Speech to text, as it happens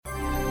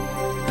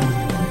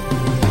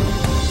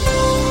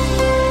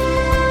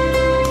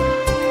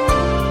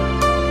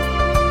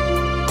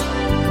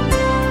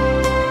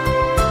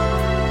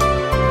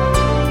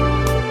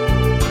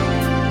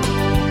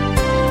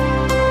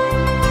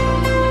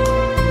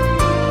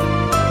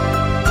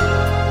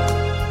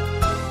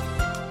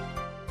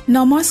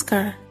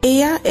নমস্কাৰ,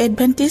 এয়া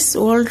Adventist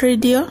world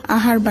radio'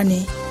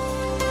 আহাৰবাণী।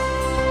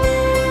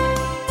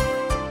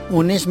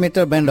 19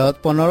 metre বেণ্ডত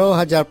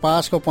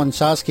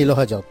 15,550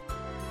 কিলোহাৰ্টজত।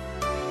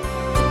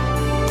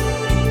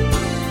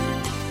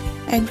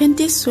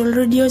 Adventist world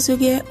radio'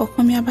 যোগে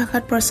অসমীয়া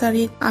ভাষাত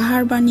প্ৰচাৰিত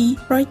আহাৰবাণী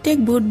প্ৰত্যেক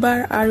বুধবাৰ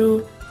আৰু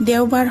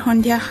দেওবাৰ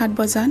সন্ধিয়া 7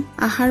 বজাত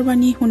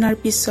আহাৰবাণী শুনাৰ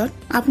পিছত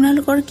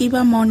আপোনালোকৰ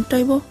কিবা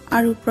মন্তব্য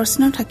আৰু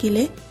প্ৰশ্ন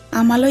থাকিলে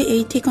আমালৈ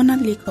এই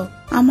ঠিকনাত লিখক।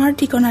 আমাৰ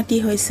ঠিকনাটি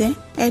হৈছে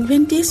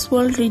Adventist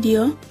world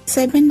radio',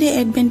 7th Day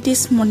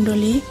Adventist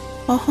মণ্ডলী,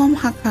 অসম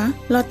শাখা,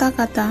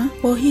 লতাকাটা,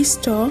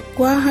 বশিষ্ঠ,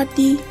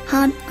 গুৱাহাটী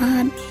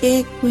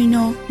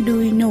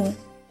 781029।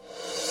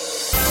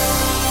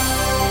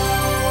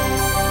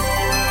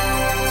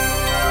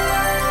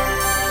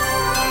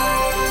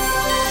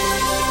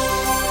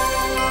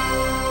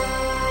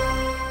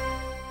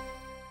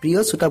 প্ৰিয়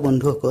শ্ৰোতা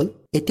বন্ধুসকল,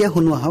 এতিয়া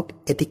শুনো আহক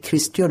এটি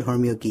খ্ৰীষ্টীয়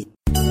ধৰ্মীয় গীত।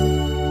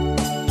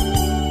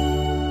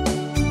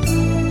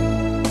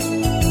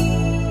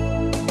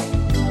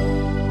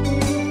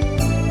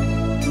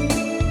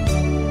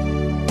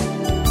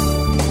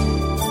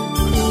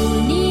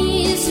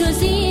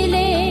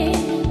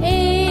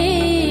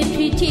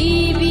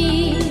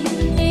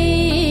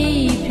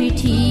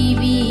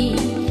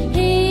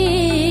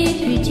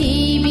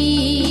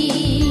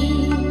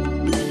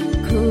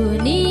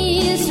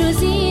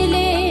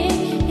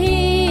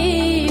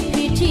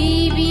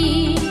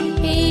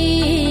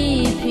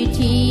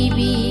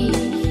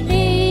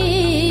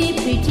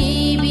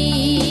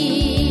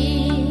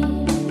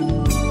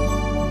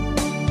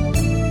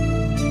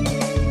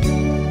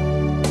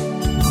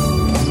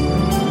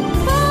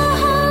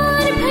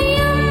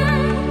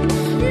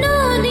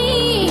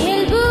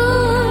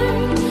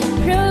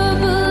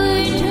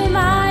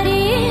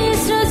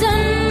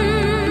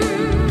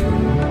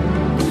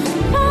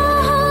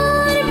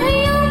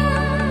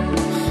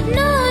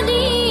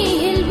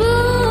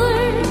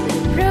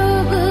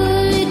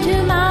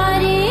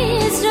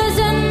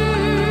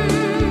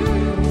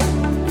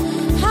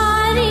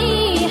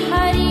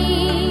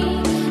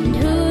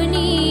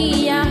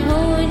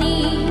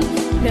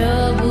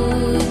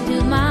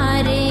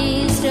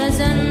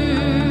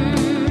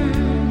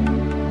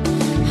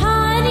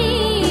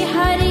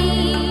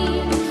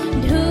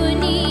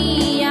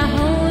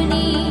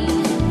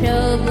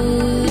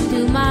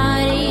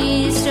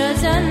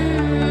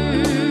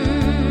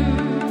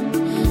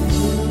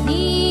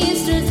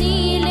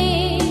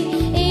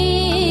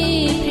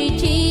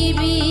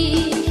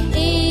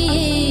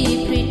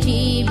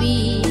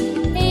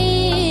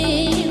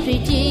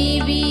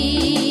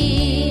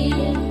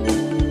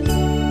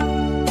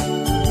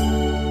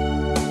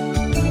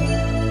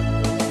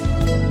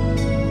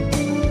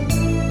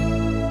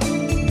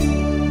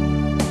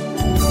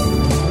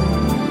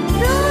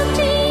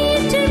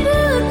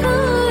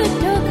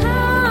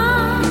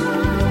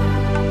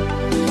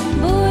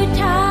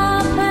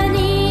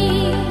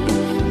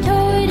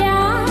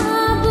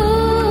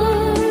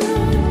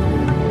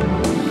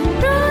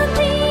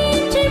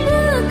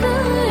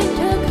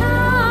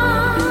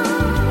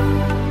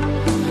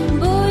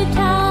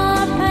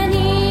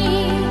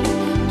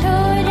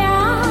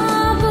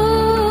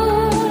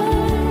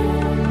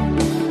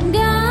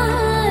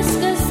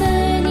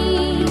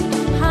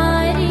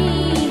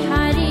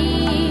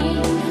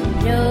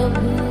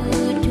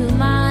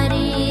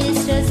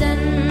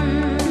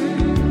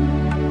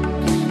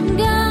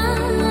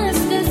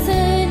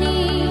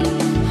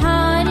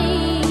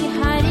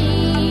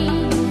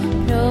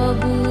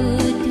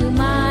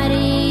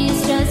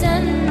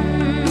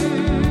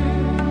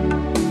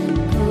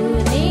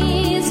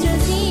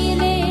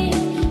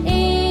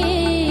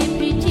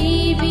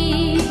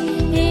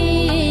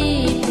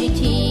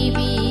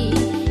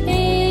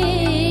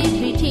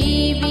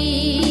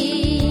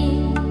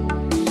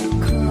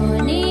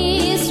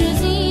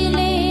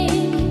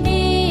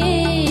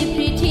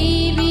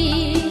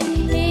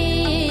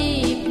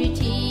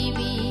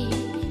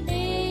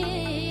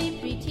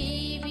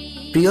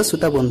 প্ৰিয়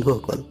শ্ৰোতা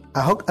বন্ধুসকল,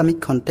 আহক আমি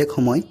খন্তেক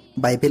সময়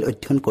বাইবেল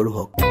অধ্যয়ন কৰোঁ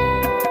হওক।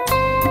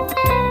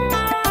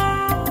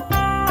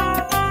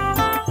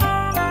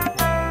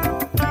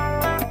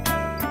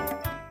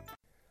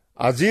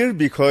 আজিৰ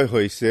বিষয়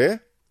হৈছে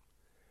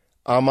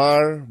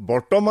আমাৰ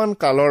বৰ্তমান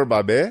কালৰ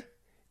বাবে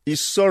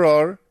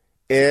ঈশ্বৰৰ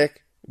এক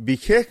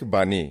বিশেষ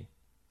বাণী।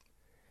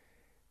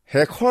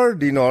 শেষৰ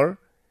দিনৰ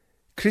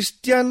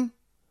খ্ৰীষ্টিয়ান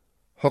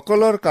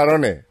সকলৰ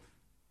কাৰণে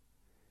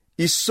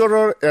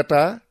ঈশ্বৰৰ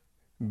এটা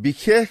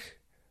বিশেষ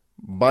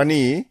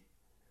বাণী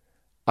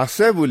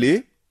আছে বুলি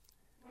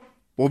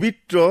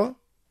পবিত্ৰ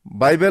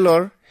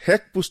বাইবেলৰ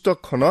শেষ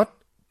পুস্তকখনত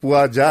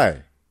পোৱা যায়।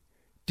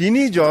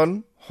 3জন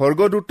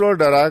স্বৰ্গদূতৰ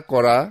দ্বাৰা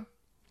কৰা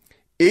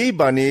এই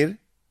বাণীৰ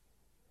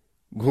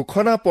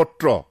ঘোষণা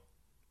পত্ৰ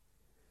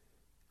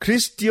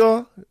খ্ৰীষ্টীয়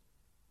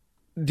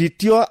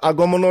দ্বিতীয়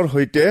আগমনৰ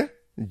সৈতে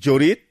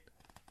জড়িত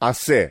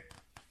আছে।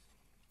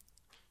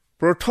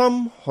 প্ৰথম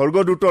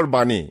স্বৰ্গদূতৰ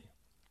বাণী।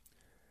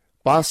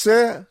 পাছে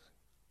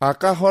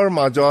আকাশৰ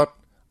মাজত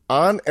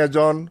আন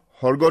এজন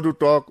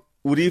স্বৰ্গদূতক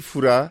উৰি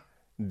ফুৰা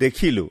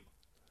দেখিলোঁ।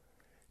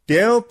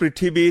 তেওঁ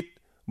পৃথিৱীত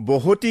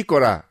বহতি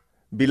কৰা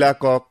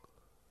বিলাকক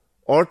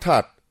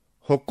অৰ্থাৎ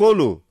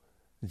সকলো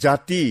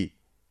জাতি,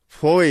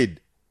 ফৈদ,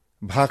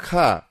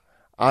 ভাষা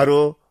আৰু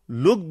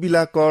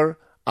লোকবিলাকৰ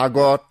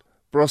আগত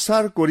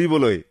প্ৰচাৰ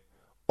কৰিবলৈ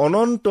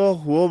অনন্ত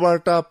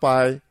সুবাৰ্তা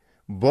পাই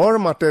বৰ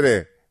মাতেৰে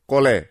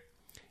ক'লে,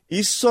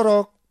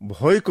 ঈশ্বৰক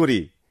ভয়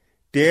কৰি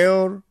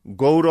তেওঁৰ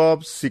গৌৰৱ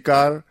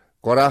স্বীকাৰ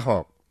কৰা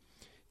হওক,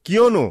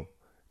 কিয়নো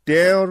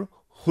তেওঁৰ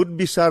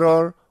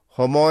সুদবিচাৰৰ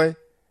সময়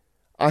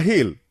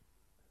আহিল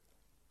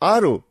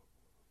আৰু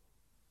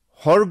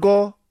স্বৰ্গ,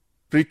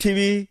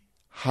 পৃথিৱী,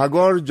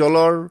 সাগৰ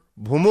জলৰ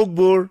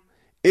ভুমুকবোৰ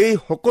এই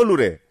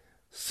সকলোৰে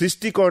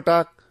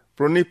সৃষ্টিকৰ্তাক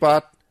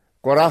প্ৰণিপাত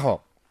কৰা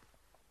হওক।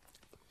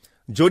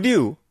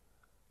 যদিও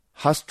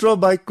শাস্ত্ৰ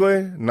বাক্যই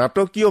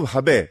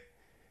নাটকীয়ভাৱে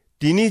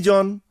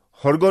তিনিজন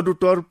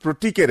স্বৰ্গদূতৰ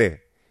প্ৰতীকেৰে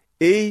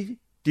এই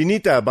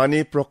তিনিটা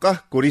বাণী প্ৰকাশ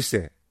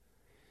কৰিছে,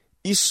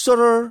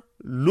 ঈশ্বৰৰ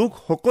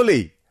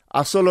লোকসকলেই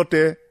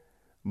আচলতে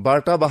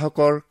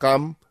বাৰ্তাবাহকৰ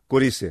কাম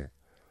কৰিছে,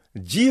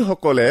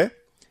 যিসকলে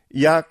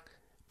ইয়াক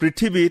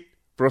পৃথিৱীত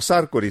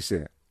প্ৰচাৰ কৰিছে।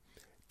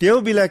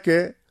 তেওঁবিলাকে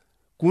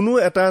কোনো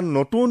এটা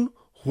নতুন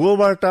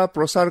সুবাৰ্তা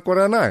প্ৰচাৰ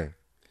কৰা নাই,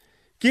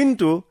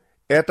 কিন্তু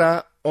এটা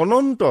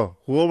অনন্ত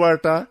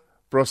সুবাৰ্তা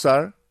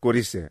প্ৰচাৰ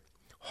কৰিছে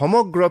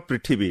সমগ্ৰ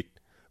পৃথিৱীত,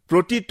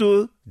 প্ৰতিটো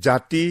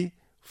জাতি,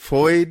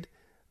 ফৈদ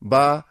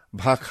বা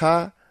ভাষা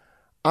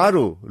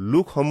আৰু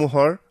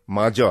লোকসমূহৰ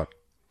মাজত।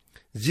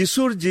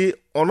 যীশুৰ যি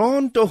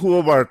অনন্ত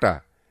সুবাৰ্তা,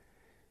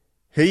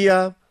 সেয়া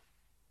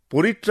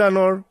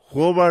পৰিত্ৰাণৰ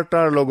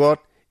সুবাৰ্তাৰ লগত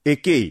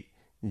একেই,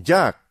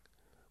 যাক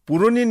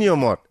পুৰণি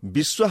নিয়মত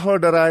বিশ্বাসৰ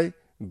দ্বাৰাই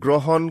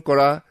গ্ৰহণ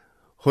কৰা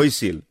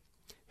হৈছিল।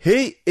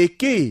 সেই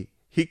একেই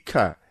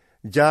শিক্ষা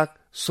যাক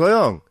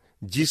স্বয়ং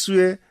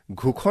যীশুৱে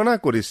ঘোষণা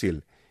কৰিছিল,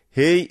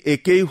 সেই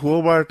একেই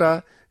সুবাৰ্তা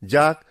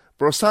যাক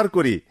প্ৰচাৰ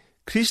কৰি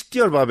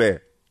খ্ৰীষ্টীয়ৰ বাবে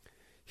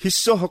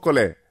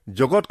শিষ্যসকলে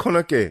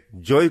জগতখনকে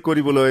জয়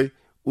কৰিবলৈ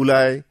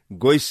ওলাই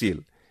গৈছিল।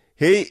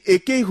 সেই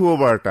একেই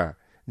সুবাৰ্তা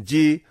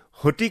যি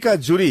শতিকা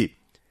জুৰি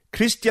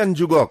খ্ৰীষ্টিয়ান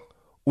যুগক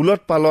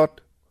উলট-পালট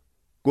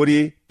কৰি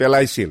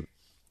পেলাইছিল।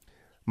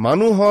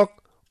 মানুহক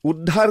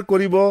উদ্ধাৰ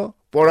কৰিব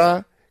পৰা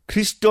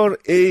খ্ৰীষ্টৰ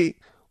এই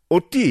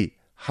অতি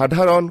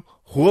সাধাৰণ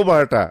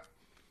সুবাৰ্তা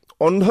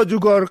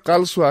অন্ধযুগৰ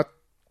কালছোৱাত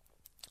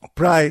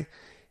প্ৰায়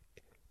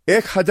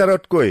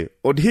 1000তকৈ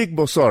অধিক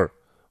বছৰ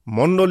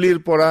মণ্ডলীৰ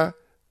পৰা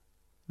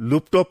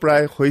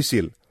লুপ্তপ্ৰায়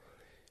হৈছিল,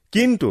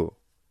 কিন্তু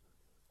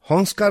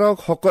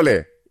সংস্কাৰকসকলে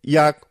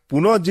ইয়াক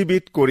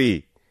পুনৰ্জীৱিত কৰি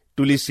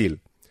তুলিছিল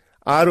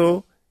আৰু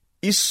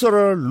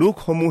ঈশ্বৰৰ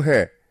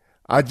লোকসমূহে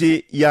আজি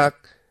ইয়াক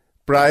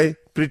প্ৰায়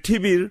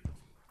পৃথিৱীৰ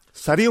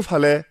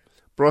চাৰিওফালে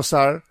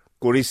প্ৰচাৰ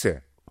কৰিছে।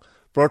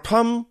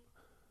 প্ৰথম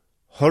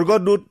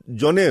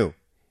স্বৰ্গদূতজনেও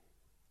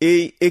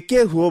এই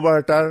একে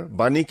সুবাৰ্তাৰ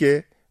বাণীকে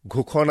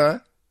ঘোষণা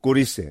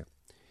কৰিছে,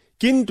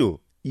 কিন্তু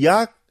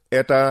ইয়াক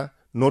এটা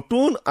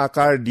নতুন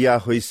আকাৰ দিয়া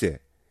হৈছে,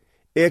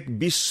 এক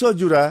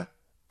বিশ্বজোৰা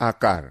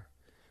আকাৰ।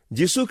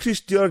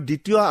 যীশুখ্ৰীষ্টৰ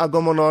দ্বিতীয়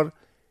আগমনৰ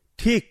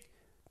ঠিক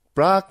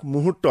প্ৰাক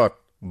মুহূৰ্তত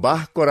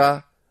বাস কৰা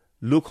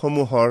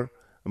লোকসমূহৰ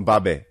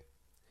বাবে।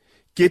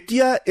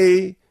 কেতিয়া এই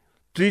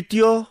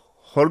তৃতীয়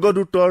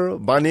স্বৰ্গদূতৰ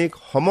বাণীক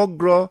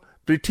সমগ্ৰ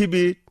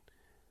পৃথিৱীত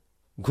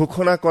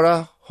ঘোষণা কৰা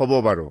হ'ব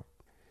বাৰু?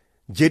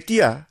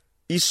 যেতিয়া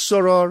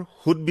ঈশ্বৰৰ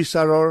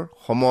সুদবিচাৰৰ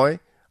সময়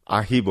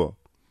আহিব।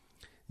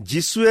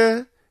 যীশুৱে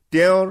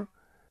তেওঁৰ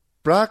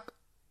প্ৰাক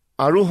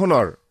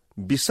আৰোহণৰ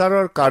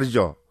বিচাৰৰ কাৰ্য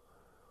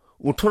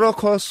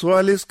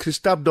 1844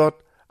 খ্ৰীষ্টাব্দত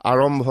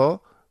আৰম্ভ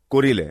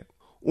কৰিলে।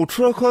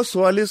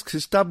 1844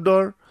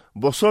 খ্ৰীষ্টাব্দৰ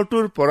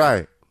বছৰটোৰ পৰাই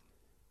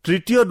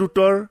তৃতীয়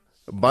দূতৰ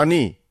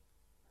বাণী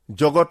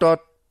জগতত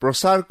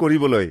প্ৰচাৰ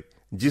কৰিবলৈ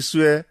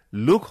যীশুৱে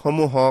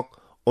লোকসমূহক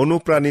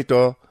অনুপ্ৰাণিত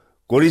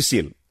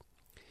কৰিছিল।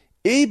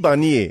 এই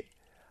বাণীয়ে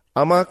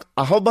আমাক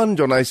আহ্বান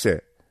জনাইছে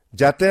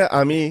যাতে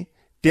আমি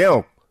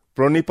তেওঁক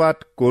প্ৰণিপাত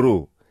কৰোঁ,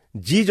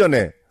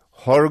 যিজনে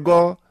স্বৰ্গ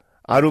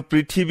আৰু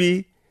পৃথিৱী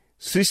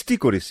সৃষ্টি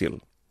কৰিছিল।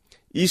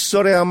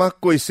 ঈশ্বৰে আমাক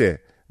কৈছে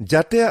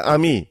যাতে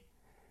আমি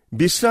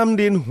বিশ্ৰাম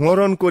দিন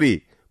সোঁৱৰণ কৰি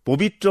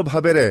পবিত্ৰ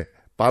ভাৱেৰে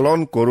পালন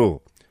কৰোঁ।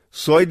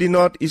 6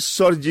 দিনত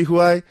ঈশ্বৰ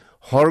জিহুৱাই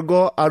স্বৰ্গ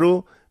আৰু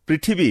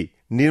পৃথিৱী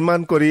নিৰ্মাণ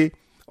কৰি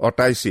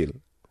অটাইছিল।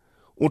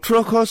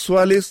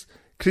 1844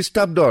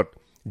 খ্ৰীষ্টাব্দত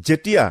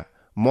যেতিয়া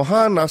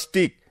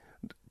মহানাস্তিক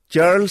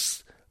চাৰ্লছ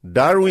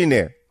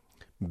ডাৰউইনে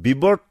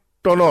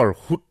বিৱৰ্তনৰ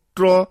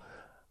সূত্ৰ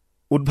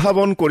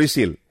উদ্ভাৱন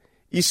কৰিছিল,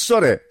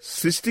 ঈশ্বৰে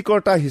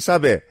সৃষ্টিকৰ্তা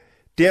হিচাপে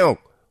তেওঁক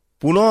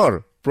পুনৰ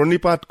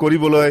প্ৰণিপাত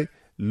কৰিবলৈ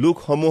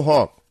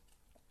লোকসমূহক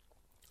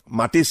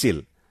মাতিছিল।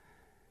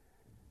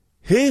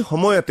 সেই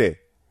সময়তে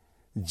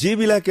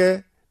যিবিলাকে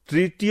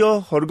তৃতীয়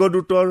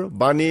স্বৰ্গদূতৰ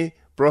বাণী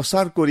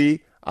প্ৰচাৰ কৰি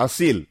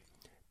আছিল,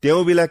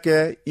 তেওঁবিলাকে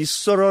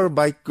ঈশ্বৰৰ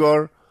বাক্যৰ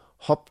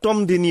সপ্তম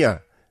দিনীয়া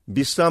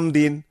বিশ্ৰাম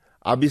দিন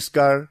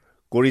আৱিষ্কাৰ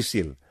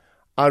কৰিছিল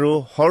আৰু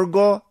স্বৰ্গ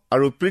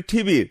আৰু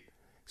পৃথিৱীৰ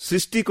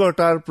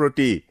সৃষ্টিকৰ্তাৰ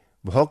প্ৰতি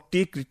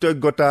ভক্তি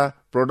কৃতজ্ঞতা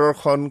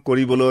প্ৰদৰ্শন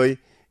কৰিবলৈ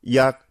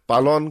ইয়াক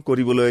পালন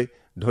কৰিবলৈ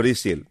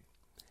ধৰিছিল।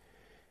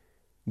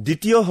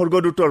 দ্বিতীয়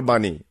স্বৰ্গদূতৰ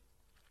বাণী।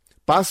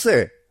 পাছে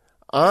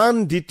আন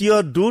দ্বিতীয়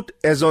দূত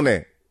এজনে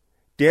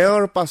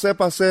তেওঁৰ পাছে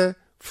পাছে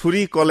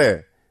ফুৰি ক'লে,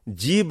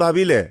 যি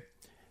বাবিলে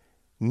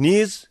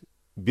নিজ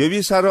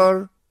ব্যভিচাৰৰ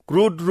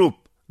ক্ৰোধ ৰূপ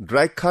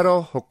দ্ৰাক্ষাৰ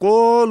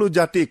সকলো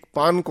জাতিক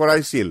পান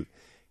কৰাইছিল,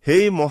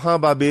 সেই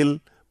মহাবাবিল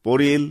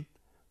পৰিল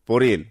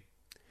পৰিল।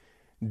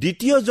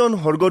 দ্বিতীয়জন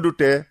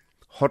স্বৰ্গদূতে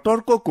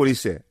সতৰ্ক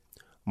কৰিছে,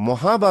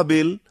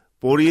 মহাবাবিল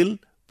পৰিল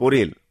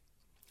পৰিল।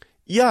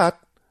 ইয়াত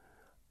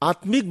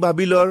আত্মিক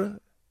বাবিলৰ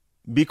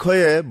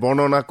বিষয়ে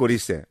বৰ্ণনা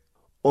কৰিছে।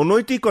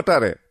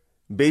 অনৈতিকতাৰে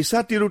বেশ্যা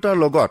তিৰোতাৰ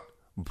লগত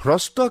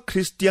ভ্ৰষ্ট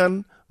খ্ৰীষ্টিয়ান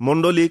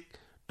মণ্ডলীক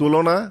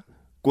তুলনা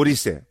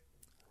কৰিছে।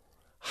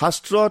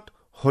 শাস্ত্ৰত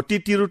সতী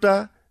তিৰোতা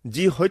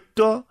যি সত্য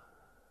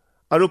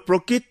আৰু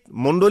প্ৰকৃত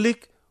মণ্ডলীক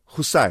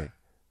সূচায়,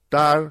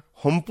 তাৰ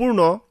সম্পূৰ্ণ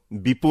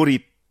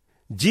বিপৰীত।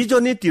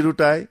 যিজনী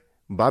তিৰোতাই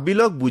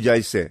বাবিলক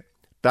বুজাইছে,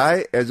 তাই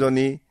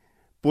এজনী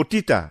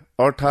পতিতা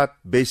অৰ্থাৎ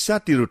বেশ্যা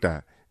তিৰোতা,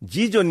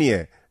 যিজনীয়ে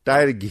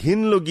তাইৰ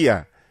ঘিনলগীয়া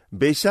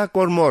বেশ্যা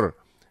কৰ্মৰ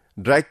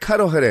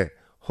দ্ৰাক্ষাৰসেৰে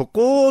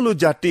সকলো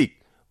জাতিক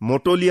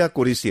মতলীয়া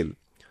কৰিছিল।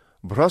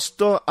 ভ্ৰষ্ট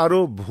আৰু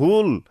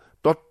ভুল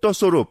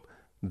তত্ত্বস্বৰূপ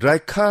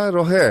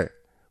দ্ৰাক্ষাৰসে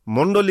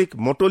মণ্ডলীক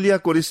মতলীয়া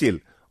কৰিছিল,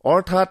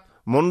 অৰ্থাৎ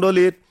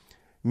মণ্ডলীত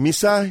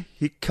মিছা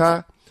শিক্ষা,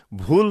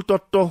 ভুল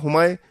তত্ত্ব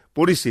সোমাই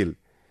পৰিছিল।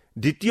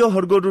 দ্বিতীয়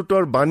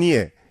স্বৰ্গদূতৰ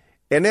বাণীয়ে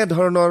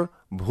এনেধৰণৰ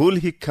ভুল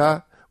শিক্ষা,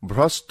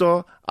 ভ্ৰষ্ট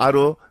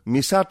আৰু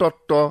মিছা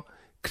তত্ত্ব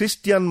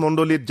খ্ৰীষ্টিয়ান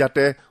মণ্ডলীত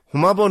যাতে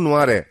সোমাব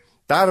নোৱাৰে,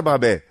 তাৰ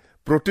বাবে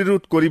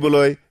প্ৰতিৰোধ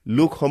কৰিবলৈ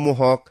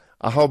লোকসমূহক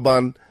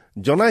আহ্বান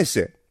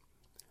জনাইছে।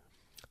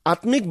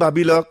 আত্মিক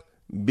বাবিলক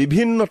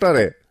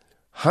বিভিন্নতাৰে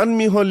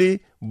সানমিহলি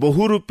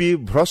বহুৰূপী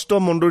ভ্ৰষ্ট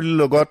মণ্ডলীৰ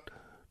লগত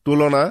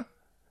তুলনা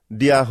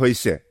দিয়া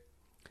হৈছে।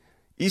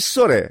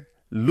 ঈশ্বৰে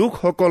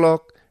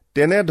লোকসকলক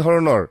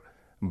তেনেধৰণৰ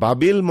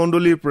বাবিল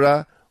মণ্ডলীৰ পৰা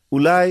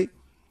ওলাই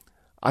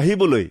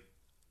আহিবলৈ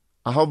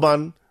আহ্বান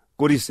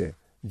কৰিছে,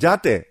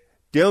 যাতে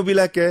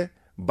তেওঁবিলাকে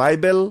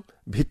বাইবেল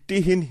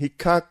ভিত্তিহীন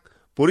শিক্ষাক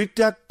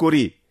পৰিত্যাগ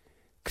কৰি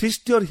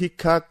খ্ৰীষ্টীয়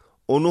শিক্ষাক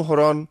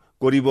অনুসৰণ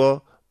কৰিব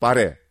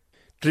পাৰে।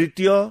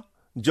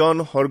 তৃতীয়জন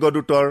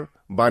স্বৰ্গদূতৰ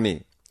বাণী।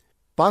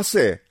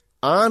 পাছে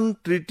আন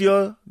তৃতীয়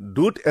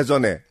দূত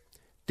এজনে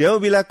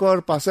তেওঁবিলাকৰ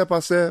পাছে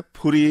পাছে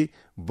ফুৰি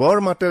বৰ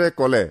মাতেৰে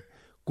ক'লে,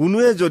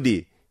 কোনোৱে যদি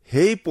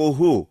সেই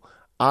পহু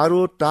আৰু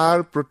তাৰ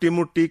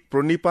প্ৰতিমূৰ্তিক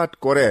প্ৰণিপাত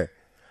কৰে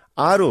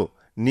আৰু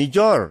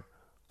নিজৰ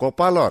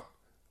কপালত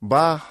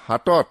বা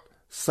হাতত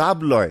চাপ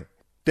লয়,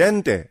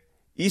 তেন্তে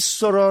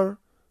ঈশ্বৰৰ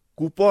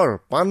কোপৰ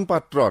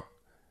পানপাত্ৰত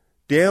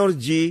তেওঁৰ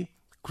যি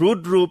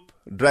ক্ৰোধৰূপ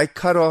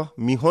দ্ৰাক্ষাৰস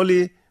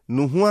মিহলি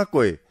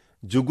নোহোৱাকৈ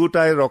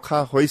যুগুতাই ৰখা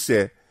হৈছে,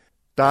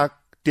 তাক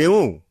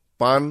তেওঁ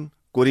পান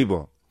কৰিব।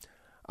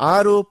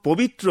 আৰু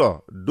পবিত্ৰ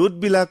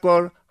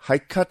দূতবিলাকৰ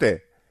সাক্ষাতে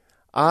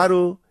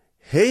আৰু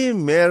সেই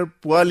মেৰ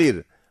পোৱালীৰ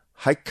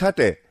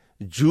সাক্ষাতে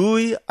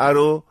জুই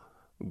আৰু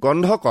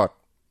গন্ধকত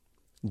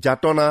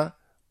যাতনা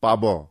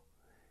পাব।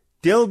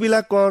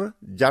 তেওঁবিলাকৰ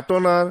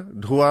যাতনাৰ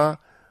ধোঁৱা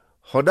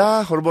সদা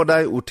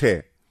সৰ্বদাই উঠে।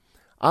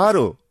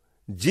 আৰু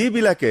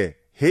যিবিলাকে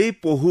সেই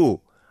পহু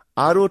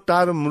আৰু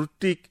তাৰ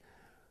মূৰ্তিক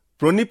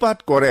প্ৰণিপাত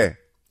কৰে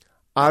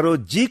আৰু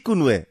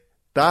যিকোনোৱে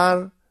তাৰ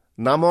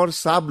নামৰ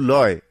চাপ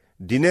লয়,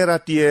 দিনে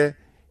ৰাতিয়ে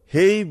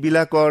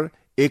সেইবিলাকৰ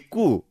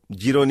একো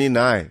জিৰণি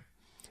নাই।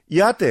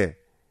 ইয়াতে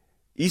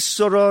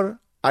ঈশ্বৰৰ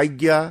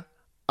আজ্ঞা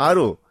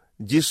আৰু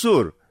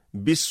যীশুৰ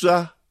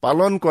বিশ্বাস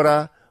পালন কৰা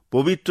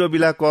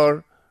পবিত্ৰবিলাকৰ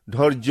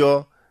ধৈৰ্য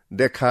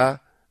দেখা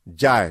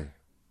যায়।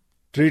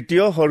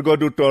 তৃতীয়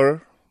স্বৰ্গদূতৰ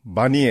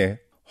বাণীয়ে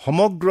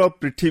সমগ্ৰ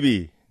পৃথিৱী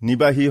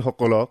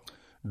নিবাসীসকলক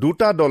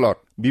দুটা দলত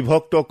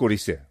বিভক্ত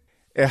কৰিছে।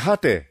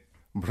 এহাতে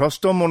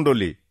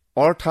ভ্ৰষ্টমণ্ডলী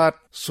অৰ্থাৎ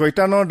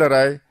শয়তানৰ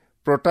দ্বাৰাই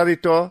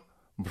প্ৰতাৰিত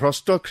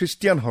ভ্ৰষ্ট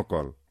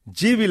খ্ৰীষ্টিয়ানসকল,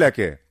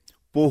 যিবিলাকে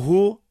পহু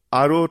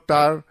আৰু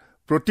তাৰ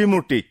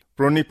প্ৰতিমূৰ্তিক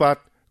প্ৰণিপাত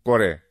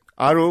কৰে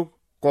আৰু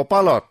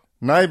কপালত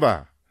নাইবা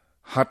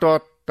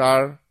হাতত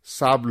তাৰ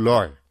চাপ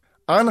লয়।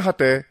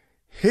 আনহাতে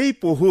সেই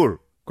পহুৰ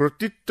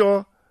কৰ্তৃত্ব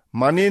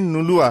মানি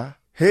নোলোৱা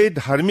সেই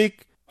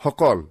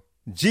ধাৰ্মিকসকল,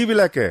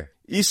 যিবিলাকে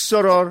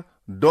ঈশ্বৰৰ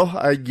 10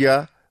 আজ্ঞা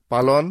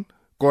পালন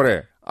কৰে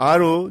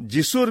আৰু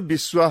যীশুৰ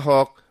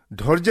বিশ্বাসক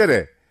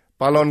ধৈৰ্যেৰে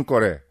পালন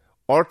কৰে,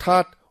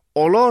 অৰ্থাৎ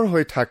অলৰ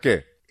হৈ থাকে।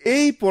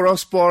 এই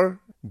পৰস্পৰ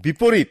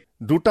বিপৰীত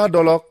দুটা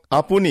দলক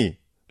আপুনি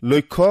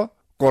লক্ষ্য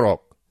কৰক।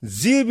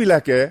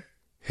 যিবিলাকে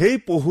সেই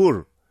পহুৰ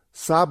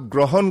চাপ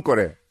গ্ৰহণ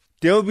কৰে,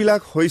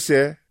 তেওঁবিলাক হৈছে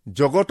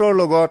জগতৰ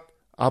লগত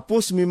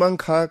আপোচ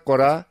মীমাংসা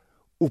কৰা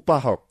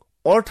উপাসক,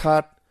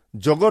 অৰ্থাৎ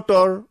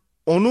জগতৰ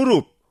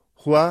অনুৰূপ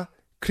হোৱা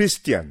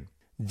খ্ৰীষ্টিয়ান,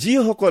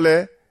 যিসকলে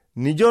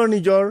নিজৰ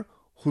নিজৰ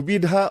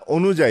সুবিধা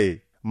অনুযায়ী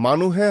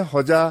মানুহে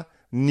সজা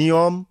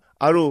নিয়ম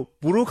আৰু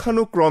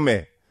পুৰুষানুক্ৰমে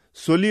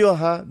চলি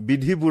অহা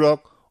বিধিবোৰক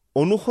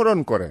অনুসৰণ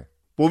কৰে।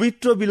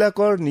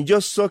 পবিত্ৰবিলাকৰ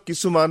নিজস্ব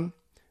কিছুমান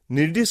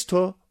নিৰ্দিষ্ট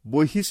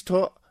বৈশিষ্ট্য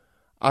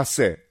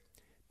আছে।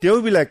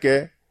 তেওঁবিলাকে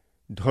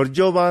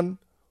ধৈৰ্যৱান,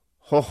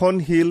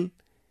 সহনশীল,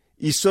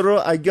 ঈশ্বৰৰ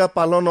আজ্ঞা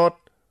পালনত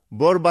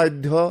বৰ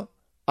বাধ্য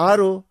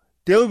আৰু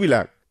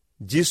তেওঁবিলাক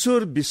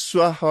যীশুৰ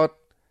বিশ্বাসত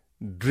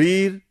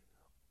দৃঢ়,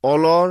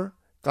 অলৰ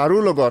কাৰো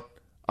লগত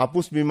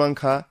আপোচ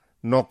মীমাংসা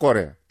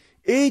নকৰে।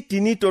 এই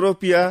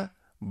তিনিতৰপীয়া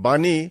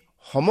বাণী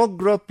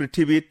সমগ্ৰ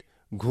পৃথিৱীত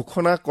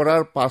ঘোষণা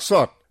কৰাৰ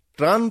পাছত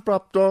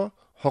ত্ৰাণপ্ৰাপ্ত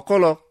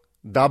সকলক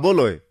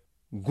দাবলৈ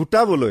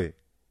গোটাবলৈ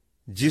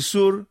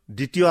যীশুৰ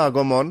দ্বিতীয়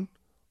আগমন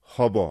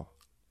হ'ব।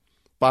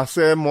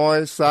 পাছে মই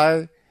চাই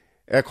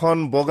এখন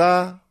বগা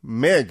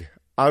মেঘ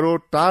আৰু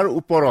তাৰ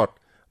ওপৰত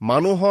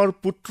মানুহৰ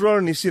পুত্ৰৰ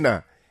নিচিনা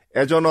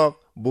এজনক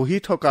বহি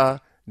থকা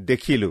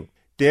দেখিলো।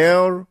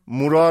 তেওঁৰ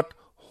মূৰত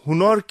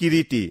সোণৰ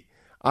কিৰীটি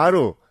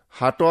আৰু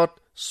হাতত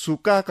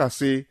চোকা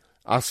কাঁচি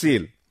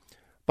আছিল।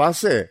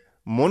 পাছে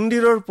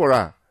মন্দিৰৰ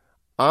পৰা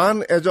আন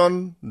এজন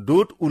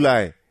দূত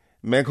ওলাই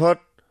মেঘত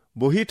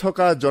বহি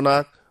থকা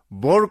জনাক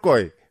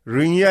বৰকৈ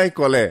ৰিঙিয়াই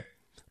ক'লে,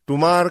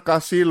 তোমাৰ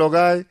কাঁচি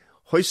লগাই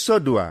শস্য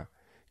দোৱা,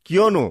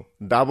 কিয়নো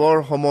দাবৰ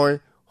সময়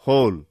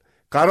হ'ল,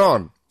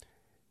 কাৰণ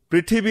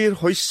পৃথিৱীৰ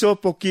শস্য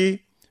পকি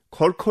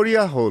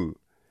খৰখৰীয়া হ'ল।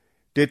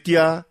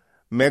 তেতিয়া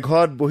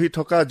মেঘত বহি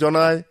থকা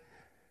জনাই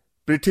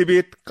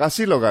পৃথিৱীত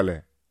কাঁচি লগালে,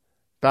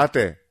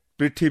 তাতে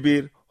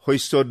পৃথিৱীৰ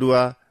শস্য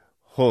দোৱা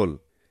হ'ল।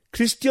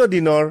 খ্ৰীষ্টীয়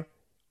দিনৰ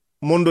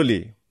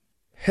মণ্ডলী,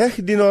 শেষ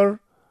দিনৰ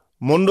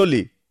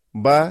মণ্ডলী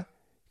বা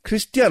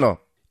খ্ৰীষ্টিয়ানক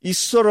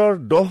ঈশ্বৰৰ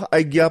 10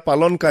 আজ্ঞা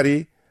পালনকাৰী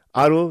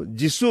আৰু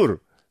যীশুৰ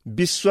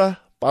বিশ্বাস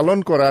পালন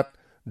কৰাত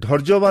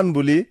ধৈৰ্যৱান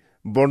বুলি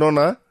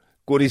বৰ্ণনা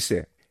কৰিছে।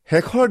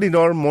 শেষৰ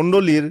দিনৰ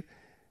মণ্ডলীৰ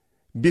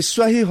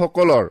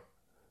বিশ্বাসীসকলৰ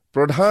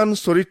প্ৰধান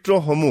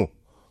চৰিত্ৰসমূহ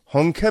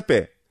সংক্ষেপে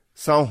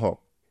চাওঁহক।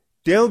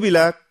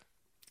 তেওঁবিলাক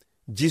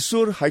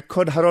যীশুৰ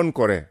সাক্ষ্য ধাৰণ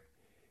কৰে।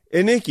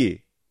 এনেকি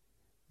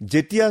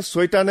যেতিয়া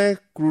শয়তানে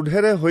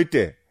ক্ৰোধেৰে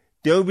সৈতে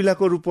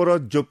তেওঁবিলাকৰ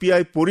ওপৰত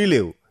জঁপিয়াই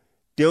পৰিলেও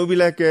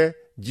তেওঁবিলাকে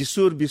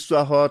যীশুৰ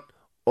বিশ্বাসত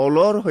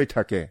অলৰ হৈ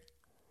থাকে।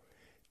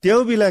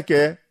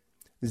 তেওঁবিলাকে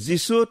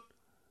যীশুত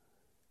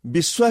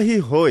বিশ্বাসী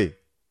হৈ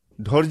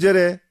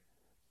ধৈৰ্যেৰে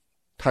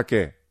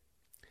থাকে।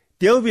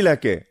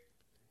 তেওঁবিলাকে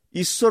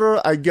ঈশ্বৰৰ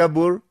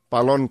আজ্ঞাবোৰ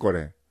পালন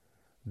কৰে।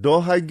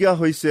 10 আজ্ঞা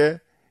হৈছে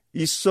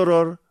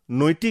ঈশ্বৰৰ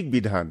নৈতিক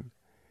বিধান।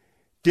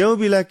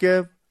 তেওঁবিলাকে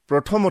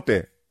প্ৰথমতে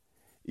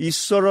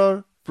ঈশ্বৰৰ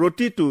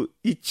প্ৰতিটো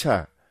ইচ্ছা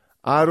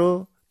আৰু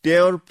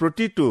তেওঁৰ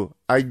প্ৰতিটো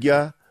আজ্ঞা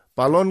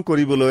পালন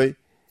কৰিবলৈ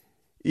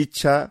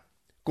ইচ্ছা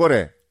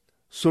কৰে।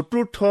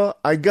 চতুৰ্থ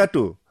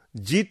আজ্ঞাটো,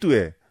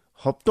 যিটোৱে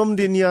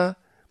সপ্তমদিনীয়া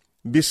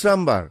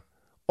বিশ্ৰামবাৰ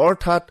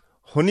অৰ্থাৎ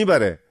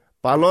শনিবাৰে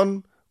পালন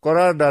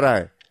কৰাৰ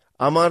দ্বাৰাই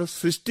আমাৰ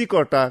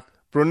সৃষ্টিকৰ্তাক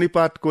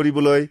প্ৰণিপাত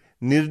কৰিবলৈ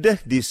নিৰ্দেশ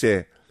দিছে,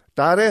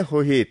 তাৰে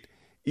সহিত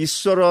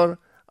ঈশ্বৰৰ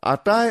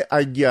আটাই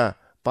আজ্ঞা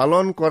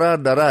পালন কৰাৰ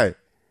দ্বাৰাই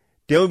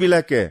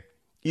তেওঁবিলাকে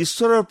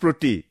ঈশ্বৰৰ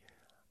প্ৰতি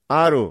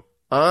আৰু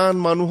আন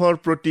মানুহৰ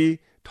প্ৰতি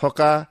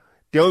থকা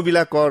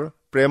তেওঁবিলাকৰ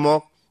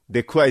প্ৰেমক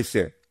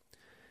দেখুৱাইছে।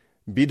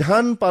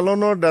 বিধান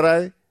পালনৰ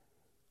দ্বাৰাই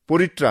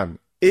পৰিত্ৰাণ,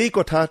 এই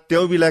কথা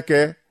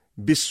তেওঁবিলাকে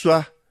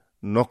বিশ্বাস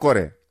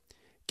নকৰে।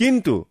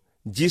 কিন্তু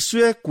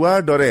যীশুৱে কোৱাৰ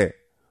দৰে,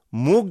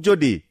 মোক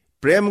যদি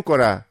প্ৰেম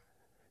কৰা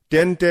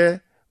তেন্তে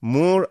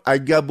মোৰ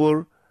আজ্ঞাবোৰ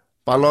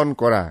পালন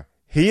কৰা।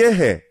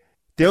 সেয়েহে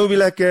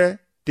তেওঁবিলাকে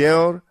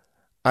তেওঁৰ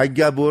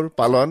আজ্ঞাবোৰ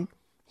পালন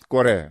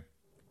কৰে।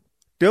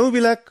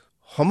 তেওঁবিলাক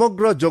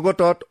সমগ্ৰ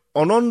জগতত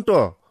অনন্ত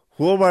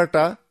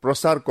সুবাৰ্তা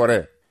প্ৰচাৰ কৰে।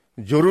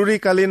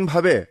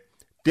 জৰুৰীকালীনভাৱে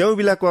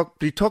তেওঁবিলাকক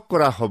পৃথক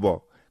কৰা হ'ব,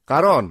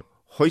 কাৰণ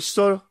শস্য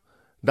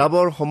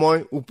দাবৰ সময়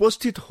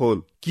উপস্থিত হ'ল,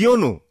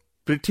 কিয়নো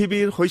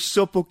পৃথিৱীৰ শস্য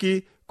পকি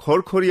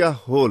খৰখৰীয়া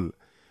হ'ল।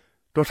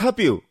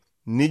 তথাপিও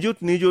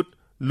নিযুত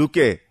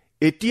লোকে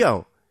এতিয়াও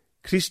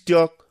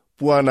খ্ৰীষ্টক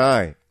পোৱা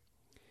নাই।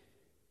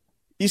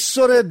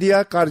 ঈশ্বৰে দিয়া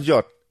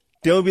কাৰ্যত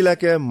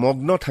তেওঁবিলাকে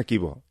মগ্ন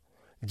থাকিব।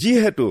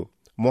 যিহেতু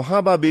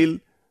মহাবাবিল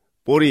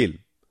পৰিল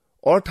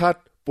অৰ্থাৎ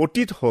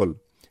পতিত হ'ল,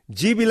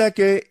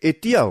 যিবিলাকে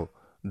এতিয়াও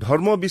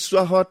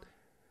ধৰ্মবিশ্বাসত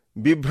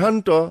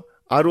বিভ্ৰান্ত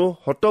আৰু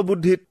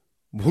হতবুদ্ধিত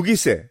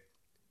ভুগিছে,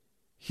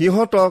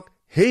 সিহঁতক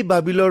সেই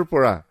বাবিলৰ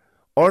পৰা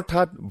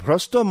অৰ্থাৎ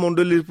ভ্ৰষ্ট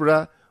মণ্ডলীৰ পৰা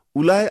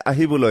ওলাই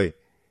আহিবলৈ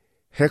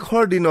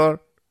শেষৰ দিনৰ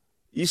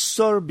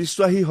ঈশ্বৰ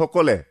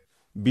বিশ্বাসীসকলে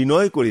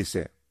বিনয়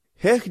কৰিছে।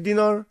 শেষ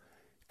দিনৰ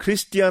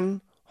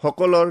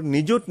খ্ৰীষ্টিয়ানসকলৰ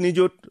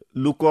নিযুত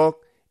লোকক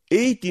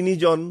এই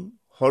 3জন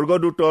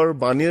স্বৰ্গদূতৰ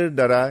বাণীৰ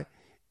দ্বাৰা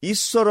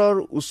ঈশ্বৰৰ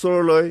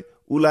ওচৰলৈ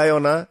ওলাই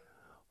অনা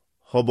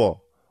হ'ব।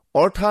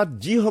 অৰ্থাৎ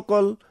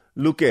যিসকল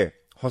লোকে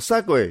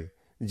সঁচাকৈ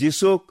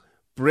যীশুক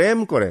প্ৰেম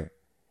কৰে,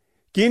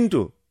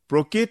 কিন্তু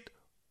প্ৰকৃত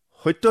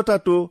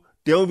সত্যতাটো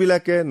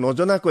তেওঁবিলাকে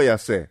নজনাকৈ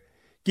আছে।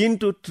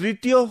 কিন্তু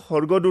তৃতীয়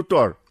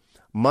স্বৰ্গদূতৰ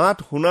মাত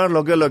শুনাৰ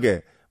লগে লগে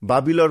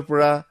বাবিলৰ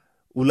পৰা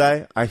ওলাই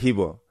আহিব।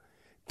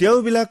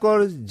 তেওঁবিলাকৰ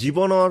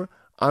জীৱনৰ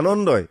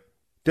আনন্দই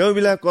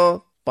তেওঁবিলাকক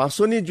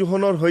পাচনি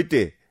জোহনৰ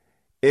সৈতে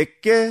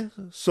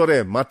একেস্বৰে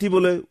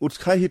মাতিবলৈ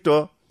উৎসাহিত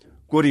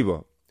কৰিব।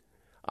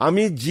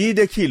 আমি যি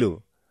দেখিলো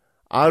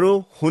আৰু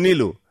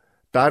শুনিলো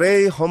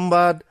তাৰেই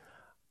সংবাদ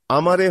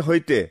আমাৰে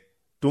সৈতে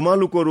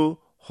তোমালোকৰো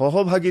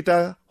সহভাগিতা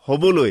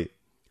হ'বলৈ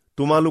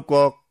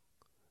তোমালোকক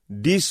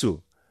দিছো।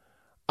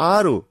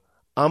 আৰু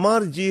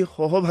আমাৰ যি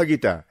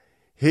সহভাগিতা,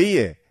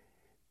 সেয়ে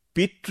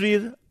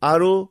পিতৃৰ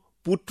আৰু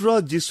পুত্ৰ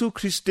যীশু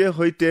খ্ৰীষ্টৰ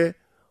সৈতে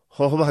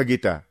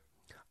সহভাগিতা।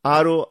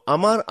 আৰু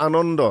আমাৰ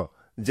আনন্দ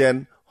যেন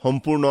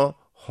সম্পূৰ্ণ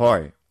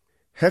হয়।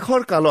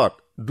 শেষৰ কালত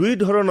দুই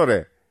ধৰণৰে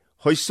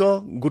শস্য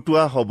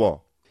গোটোৱা হ'ব।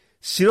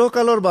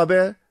 চিৰকালৰ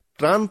বাবে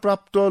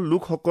ত্ৰাণপ্ৰাপ্ত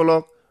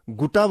লোকসকলক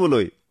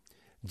গোটাবলৈ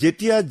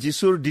যেতিয়া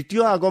যীশুৰ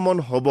দ্বিতীয় আগমন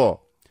হ'ব,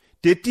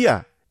 তেতিয়া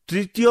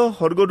তৃতীয়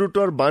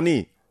স্বৰ্গদূতৰ বাণী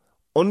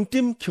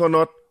অন্তিম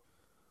ক্ষণত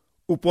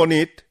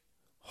উপনীত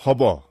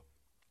হ'ব।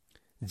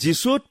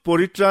 যীশুত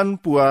পৰিত্ৰাণ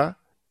পোৱা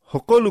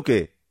সকলোকে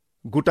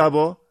গোটাব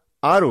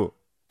আৰু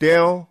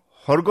তেওঁ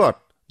স্বৰ্গত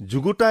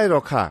যুগুতাই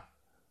ৰখা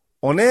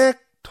অনেক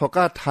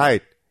থকা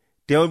ঠাইত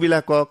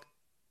তেওঁবিলাকক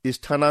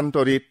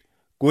স্থানান্তৰিত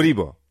কৰিব।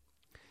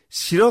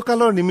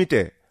 চিৰকালৰ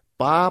নিমিত্তে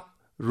পাপ,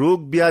 ৰোগ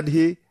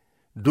ব্যাধি,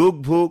 দুখ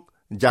ভোগ,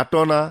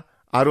 যাতনা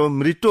আৰু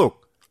মৃত্যুক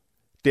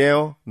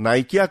তেওঁ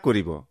নাইকিয়া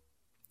কৰিব।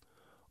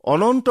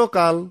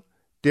 অনন্তকাল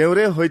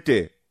তেওঁৰে সৈতে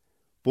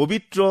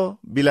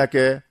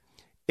পবিত্ৰবিলাকে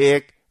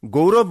এক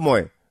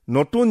গৌৰৱময়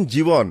নতুন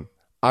জীৱন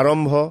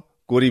আৰম্ভ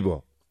কৰিব।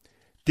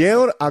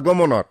 তেওঁৰ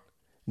আগমনত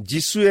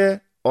যীশুৱে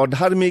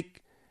অধাৰ্মিক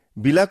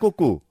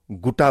বিলাককো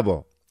গোটাব।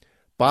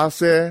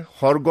 পাছে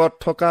স্বৰ্গত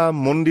থকা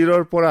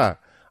মন্দিৰৰ পৰা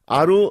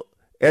আৰু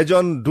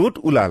এজন দূত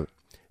ওলাল।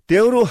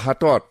 তেওঁৰো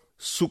হাতত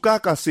চোকা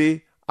কাঁচি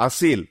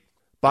আছিল।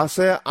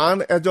 পাছে আন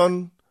এজন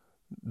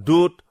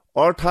দূত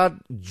অৰ্থাৎ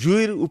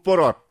জুইৰ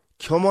ওপৰত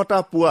ক্ষমতা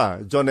পোৱা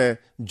জনে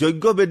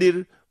যজ্ঞবেদীৰ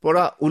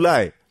পৰা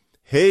ওলাই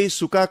সেই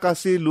চোকা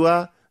কাঁচি লোৱা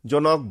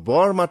জনক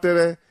বৰ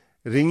মাতেৰে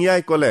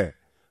ৰিঙিয়াই ক'লে,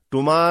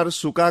 তোমাৰ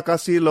চোকা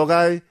কাঁচি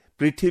লগাই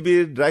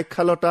পৃথিৱীৰ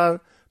দ্ৰাক্ষালতাৰ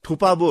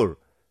থোপাবোৰ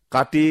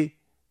কাটি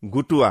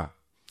গোটোৱা,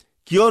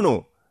 কিয়নো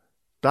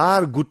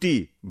তাৰ গুটি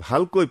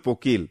ভালকৈ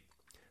পকিল।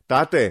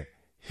 তাতে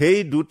সেই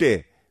দূতে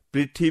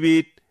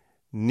পৃথিৱীত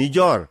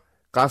নিজৰ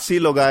কাঁচি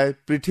লগাই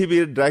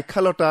পৃথিৱীৰ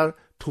দ্ৰাক্ষালতাৰ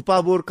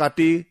থোপাবোৰ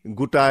কাটি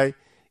গোটাই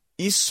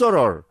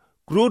ঈশ্বৰৰ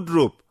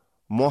ক্ৰোধৰূপ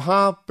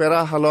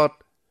মহাপেৰাশালত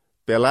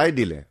পেলাই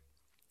দিলে।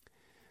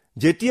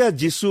 যেতিয়া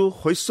যীশু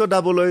শস্য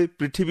দাবলৈ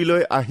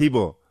পৃথিৱীলৈ আহিব,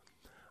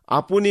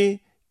 আপুনি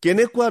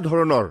কেনেকুৱা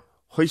ধৰণৰ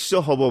শস্য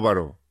হ'ব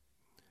বাৰু?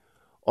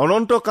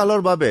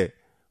 অনন্তকালৰ বাবে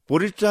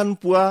পৰিত্ৰাণ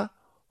পোৱা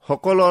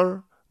সকলৰ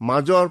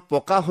মাজৰ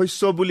পকা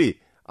শস্য বুলি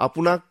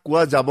আপোনাক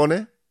কোৱা যাবনে?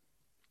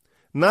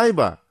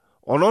 নাইবা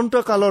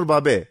অনন্তকালৰ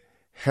বাবে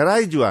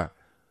হেৰাই যোৱা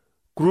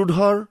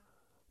ক্ৰোধৰ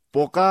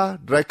পকা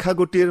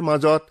দ্ৰাক্ষাগুটিৰ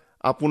মাজত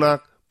আপোনাক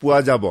পোৱা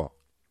যাব?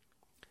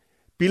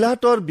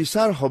 পিলাতৰ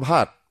বিচাৰ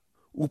সভাত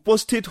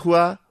উপস্থিত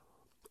হোৱা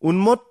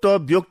উন্মত্ত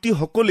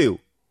ব্যক্তিসকলেও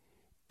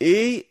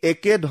এই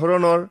একে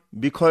ধৰণৰ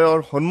বিষয়ৰ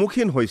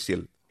সন্মুখীন হৈছিল।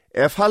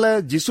 এফালে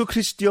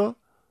যীশুখ্ৰীষ্টীয়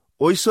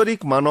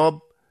ঐশ্বৰিক মানৱ,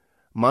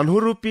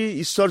 মানুহৰূপী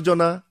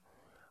ঈশ্বৰজনা,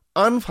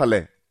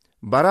 আনফালে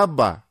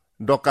বাৰাব্বা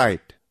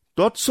ডকাইত।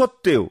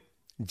 তৎসত্বেও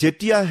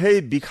যেতিয়া সেই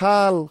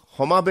বিশাল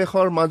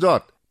সমাৱেশৰ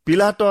মাজত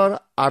পিলাতৰ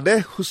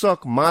আদেশসূচক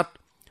মাত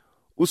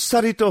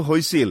উচ্চাৰিত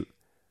হৈছিল,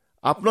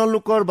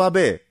 আপোনালোকৰ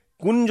বাবে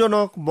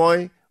কোনজনক মই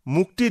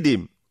মুক্তি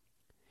দিম,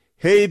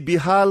 সেই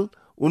বিশাল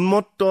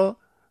উন্মত্ত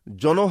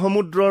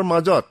জনসমুদ্ৰৰ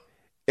মাজত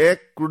এক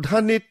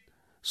ক্ৰোধান্বিত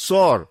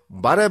স্বৰ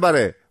বাৰে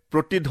বাৰে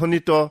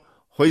প্ৰতিধ্বনিত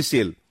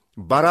হৈছিল,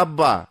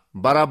 বাৰাব্বা,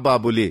 বাৰাব্বা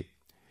বুলি।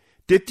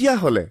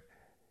 তেতিয়াহ'লে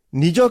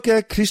নিজকে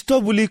খ্ৰীষ্ট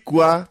বুলি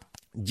কোৱা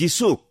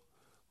যীশুক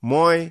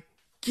মই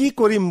কি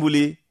কৰিম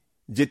বুলি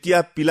যেতিয়া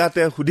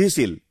পিলাতে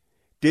সুধিছিল,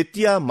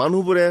 তেতিয়া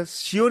মানুহবোৰে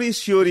চিঞৰি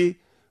চিঞৰি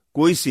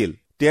কৈছিল,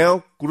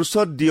 তেওঁক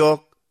ক্ৰুচত দিয়ক,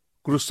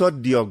 ক্ৰুচত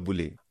দিয়ক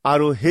বুলি।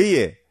 আৰু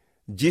সেয়ে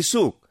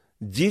যীশুক,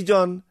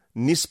 যিজন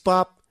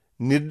নিষ্পাপ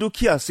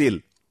নিৰ্দোষী আছিল,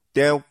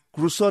 তেওঁক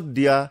ক্ৰুচত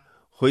দিয়া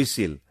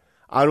হৈছিল।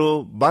 আৰু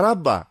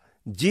বাৰাব্বা,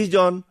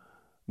 যিজন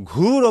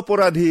ঘোৰ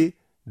অপৰাধী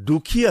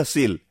দোষী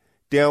আছিল,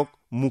 তেওঁক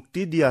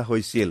মুক্তি দিয়া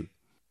হৈছিল।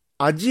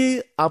 আজি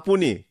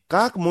আপুনি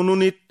কাক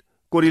মনোনীত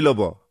কৰি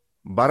ল'ব,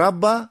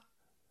 বাৰাব্বা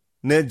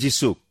নে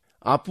যীশুক?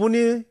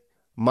 আপুনি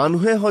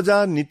মানুহে সজা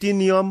নীতি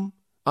নিয়ম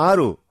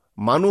আৰু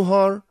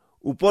মানুহৰ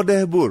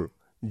উপদেশবোৰ,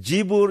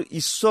 যিবোৰ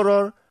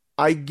ঈশ্বৰৰ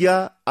আজ্ঞা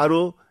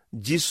আৰু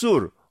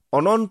যীশুৰ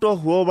অনন্ত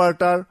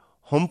সুবাৰ্তাৰ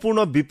সম্পূৰ্ণ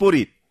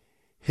বিপৰীত,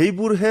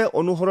 সেইবোৰহে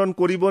অনুসৰণ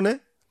কৰিবনে?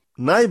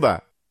 নাইবা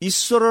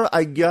ঈশ্বৰৰ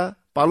আজ্ঞা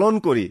পালন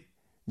কৰি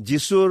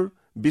যীশুৰ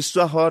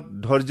বিশ্বাসত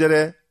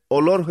ধৈৰ্যেৰে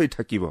অলৰ হৈ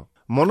থাকিব?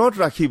 মনত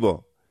ৰাখিব,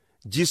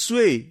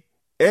 যীশুৱেই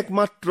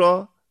একমাত্ৰ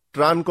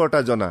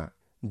ত্ৰাণকৰ্তা জনা,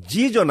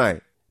 যি জনাই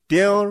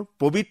তেওঁৰ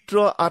পবিত্ৰ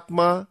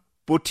আত্মা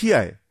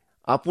পঠিয়াই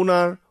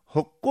আপোনাৰ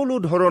সকলো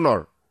ধৰণৰ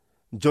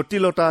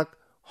জটিলতাক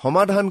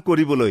সমাধান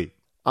কৰিবলৈ,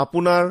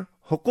 আপোনাৰ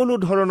সকলো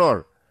ধৰণৰ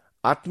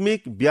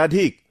আত্মিক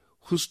ব্যাধিক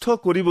সুস্থ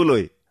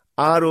কৰিবলৈ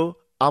আৰু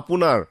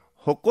আপোনাৰ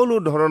সকলো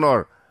ধৰণৰ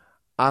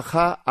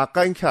আশা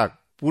আকাংক্ষাক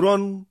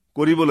পূৰণ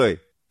কৰিবলৈ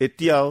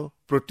এতিয়াও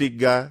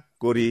প্ৰতিজ্ঞা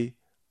কৰি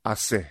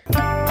আছে।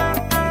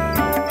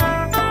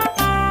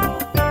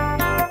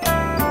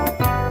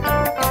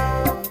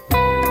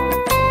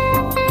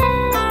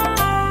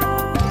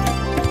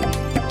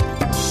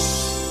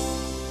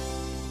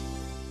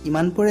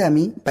 ইমানপৰে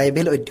আমি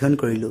বাইবেল অধ্যয়ন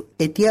কৰিলো।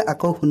 এতিয়া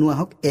আকৌ শুনো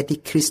আহক এটি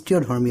খ্ৰীষ্টীয়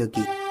ধৰ্মীয়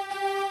গীত।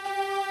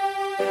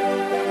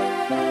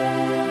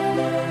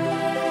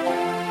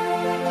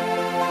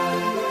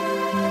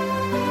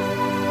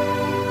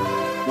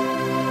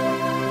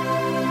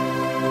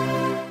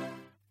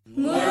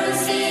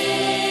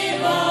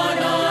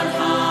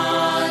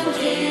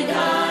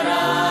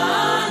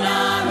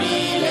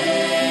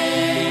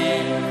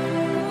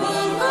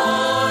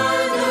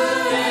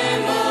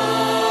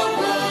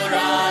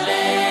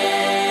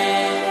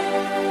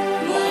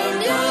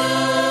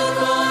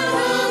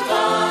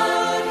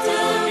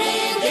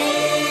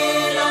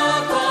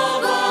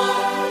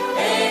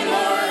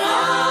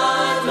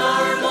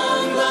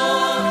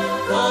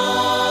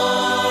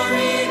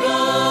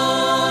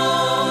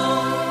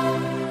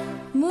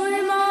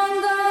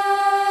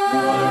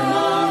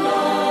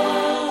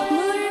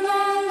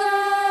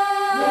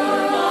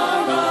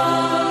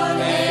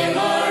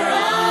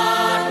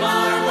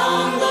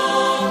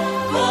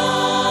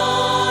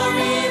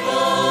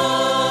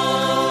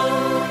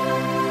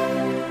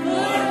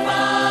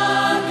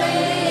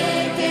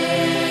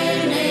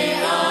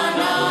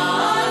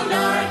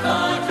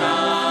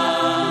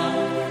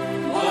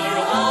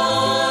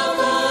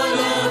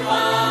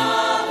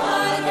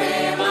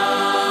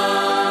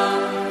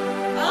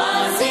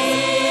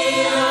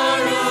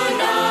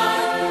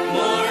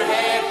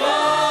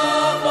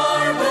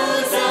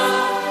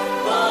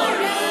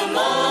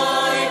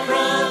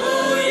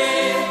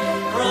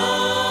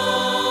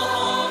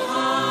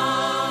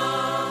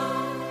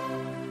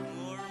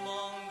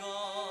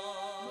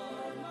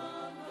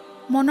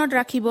 মনত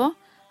ৰাখিব,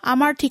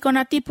 আমাৰ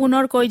ঠিকনাটি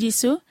পুনৰ কৈ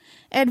দিছোঁ।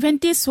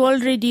 Adventist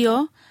world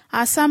radio',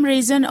 Assam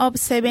region of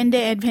seven day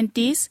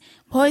Adventist,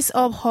 voice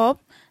of hope,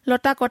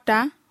 Lotakata,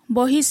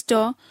 Basistha,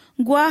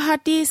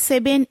 Guwahati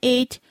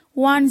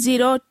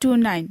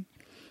 781029।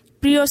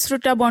 প্ৰিয়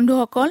শ্ৰোতা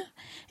বন্ধুসকল,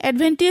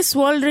 এডভেণ্টিজ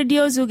ৱৰ্ল্ড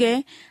ৰেডিঅ' যোগে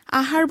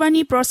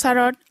আহাৰবাণী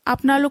প্ৰচাৰত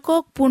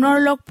আপোনালোকক পুনৰ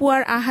লগ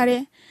পোৱাৰ আশাৰে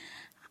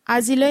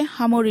আজিলৈ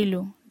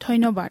সামৰিলোঁ।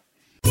 ধন্যবাদ।